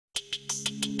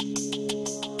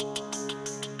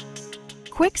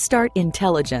QuickStart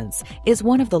Intelligence is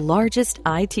one of the largest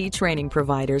IT training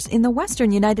providers in the Western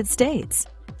United States.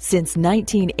 Since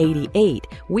 1988,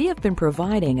 we have been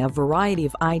providing a variety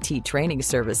of IT training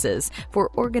services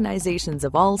for organizations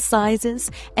of all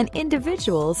sizes and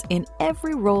individuals in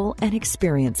every role and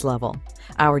experience level.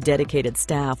 Our dedicated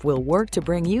staff will work to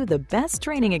bring you the best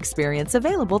training experience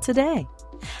available today.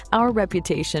 Our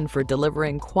reputation for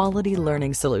delivering quality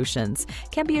learning solutions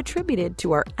can be attributed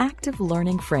to our active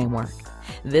learning framework.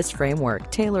 This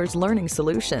framework tailors learning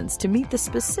solutions to meet the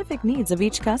specific needs of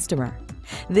each customer.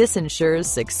 This ensures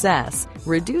success,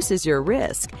 reduces your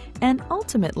risk, and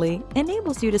ultimately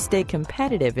enables you to stay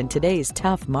competitive in today's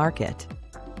tough market.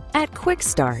 At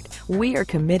QuickStart, we are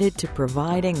committed to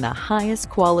providing the highest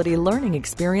quality learning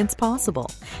experience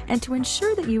possible. And to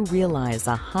ensure that you realize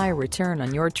a high return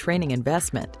on your training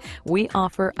investment, we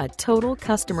offer a total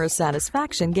customer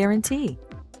satisfaction guarantee.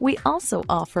 We also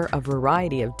offer a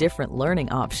variety of different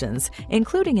learning options,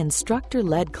 including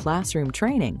instructor-led classroom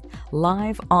training,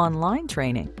 live online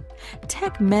training,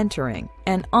 tech mentoring,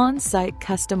 and on-site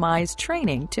customized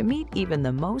training to meet even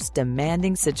the most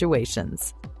demanding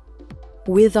situations.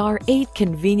 With our 8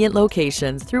 convenient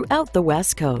locations throughout the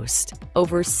West Coast,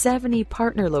 over 70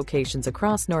 partner locations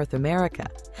across North America,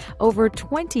 over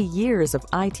 20 years of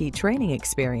IT training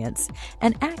experience,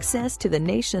 and access to the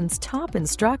nation's top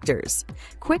instructors,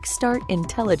 QuickStart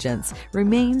Intelligence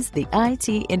remains the IT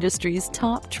industry's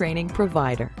top training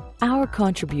provider. Our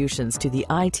contributions to the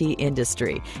IT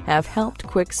industry have helped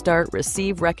QuickStart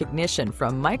receive recognition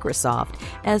from Microsoft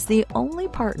as the only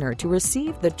partner to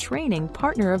receive the Training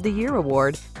Partner of the Year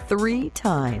award 3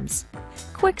 times.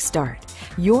 QuickStart,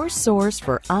 your source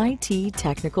for IT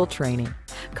technical training.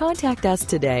 Contact us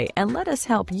today and let us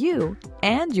help you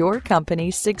and your company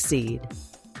succeed.